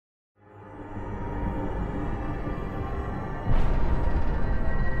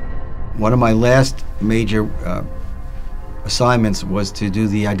One of my last major assignments was to do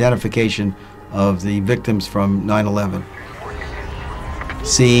the identification of the victims from 9/11.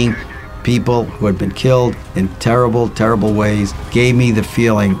 Seeing people who had been killed in terrible, terrible ways gave me the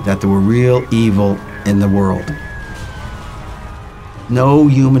feeling that there were real evil in the world. No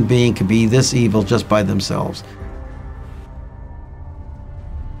human being could be this evil just by themselves.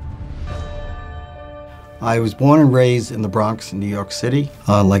 I was born and raised in the Bronx in New York City.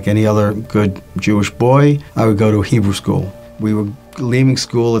 Like any other good Jewish boy, I would go to Hebrew school. We were leaving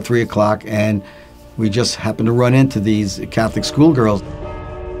school at 3 o'clock and we just happened to run into these Catholic schoolgirls.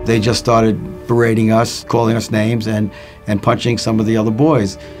 They just started berating us, calling us names and punching some of the other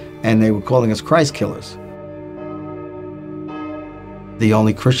boys. And they were calling us Christ killers. The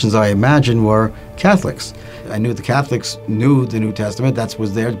only Christians I imagined were Catholics. I knew the Catholics knew the New Testament, that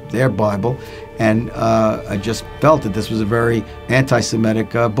was their Bible, and I just felt that this was a very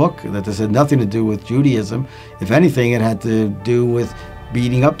anti-Semitic book, that this had nothing to do with Judaism. If anything, it had to do with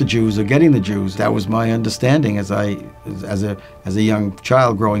beating up the Jews or getting the Jews. That was my understanding as a young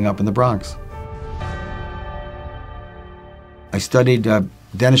child growing up in the Bronx. I studied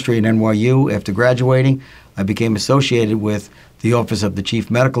dentistry at NYU. After graduating, I became associated with the Office of the Chief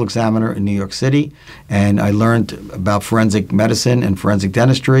Medical Examiner in New York City, and I learned about forensic medicine and forensic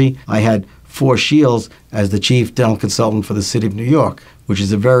dentistry. I had 4 shields as the Chief Dental Consultant for the City of New York, which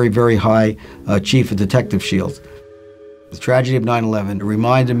is a very, very high Chief of Detective shield. The tragedy of 9/11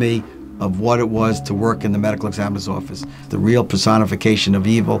 reminded me of what it was to work in the medical examiner's office. The real personification of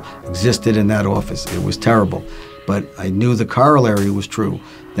evil existed in that office. It was terrible. But I knew the corollary was true,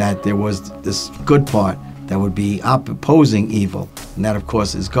 that there was this good part that would be opposing evil, and that, of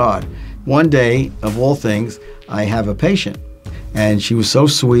course, is God. One day, of all things, I have a patient, and she was so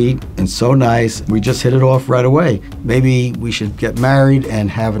sweet and so nice. We just hit it off right away. Maybe we should get married and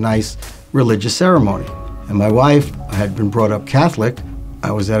have a nice religious ceremony. And my wife had been brought up Catholic.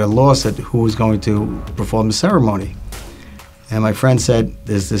 I was at a loss at who was going to perform the ceremony. And my friend said,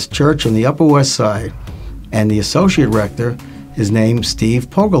 there's this church on the Upper West Side, and the associate rector is named Steve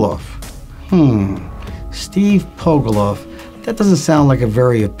Pogoloff. Steve Pogoloff, that doesn't sound like a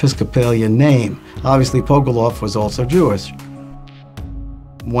very Episcopalian name. Obviously, Pogoloff was also Jewish.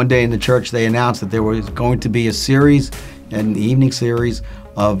 One day in the church, they announced that there was going to be a series, an evening series,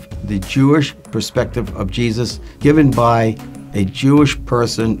 of the Jewish perspective of Jesus, given by a Jewish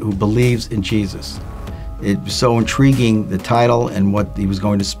person who believes in Jesus. It was so intriguing, the title and what he was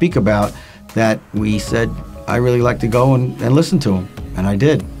going to speak about, that we said, I really like to go and listen to him, and I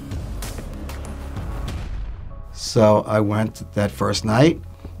did. So I went that first night,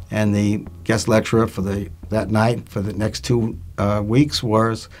 and the guest lecturer for that night for the next 2 weeks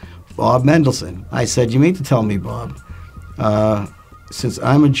was Bob Mendelsohn. I said, you mean to tell me, Bob, since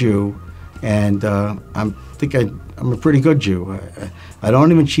I'm a Jew, and I'm a pretty good Jew, I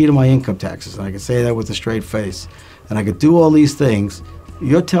don't even cheat on my income taxes, and I can say that with a straight face, and I could do all these things,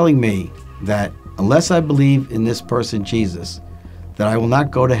 you're telling me that unless I believe in this person, Jesus, that I will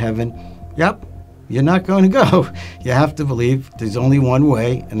not go to heaven? Yep. You're not going to go. You have to believe there's only one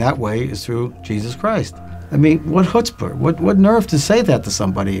way, and that way is through Jesus Christ. I mean, what chutzpah, what nerve to say that to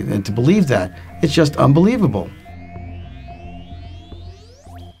somebody and to believe that? It's just unbelievable.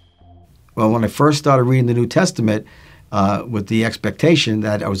 Well, when I first started reading the New Testament with the expectation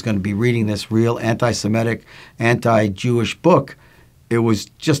that I was going to be reading this real anti-Semitic, anti-Jewish book, it was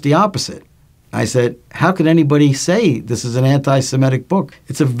just the opposite. I said, how could anybody say this is an anti-Semitic book?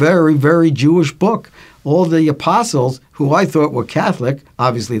 It's a very, very Jewish book. All the apostles, who I thought were Catholic,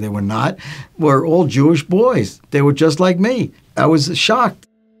 obviously they were not, were all Jewish boys. They were just like me. I was shocked.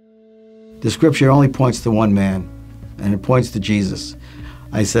 The scripture only points to one man, and it points to Jesus.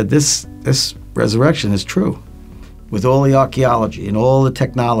 I said, this resurrection is true. With all the archaeology and all the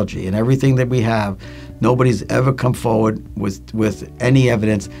technology and everything that we have, nobody's ever come forward with any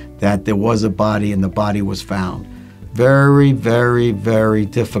evidence that there was a body and the body was found. Very, very, very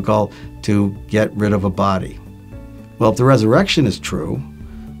difficult to get rid of a body. Well, if the resurrection is true,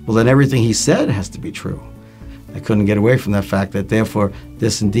 well, then everything he said has to be true. I couldn't get away from that fact that therefore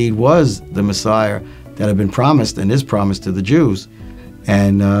this indeed was the Messiah that had been promised and is promised to the Jews.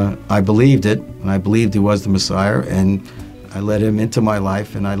 And I believed it, and I believed he was the Messiah, and I let him into my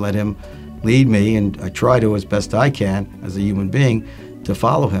life, and I let him lead me, and I try to, as best I can, as a human being, to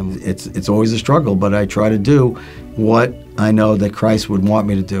follow him. It's always a struggle, but I try to do what I know that Christ would want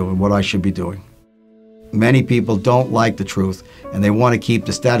me to do and what I should be doing. Many people don't like the truth, and they want to keep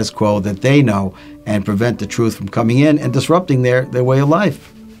the status quo that they know and prevent the truth from coming in and disrupting their way of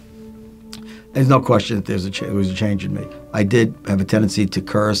life. There's no question that there was a change in me. I did have a tendency to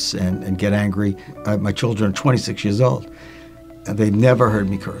curse and get angry. My children are 26 years old, and they've never heard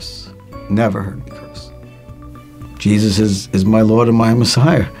me curse. Never heard me curse. Jesus is my Lord and my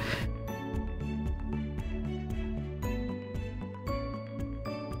Messiah.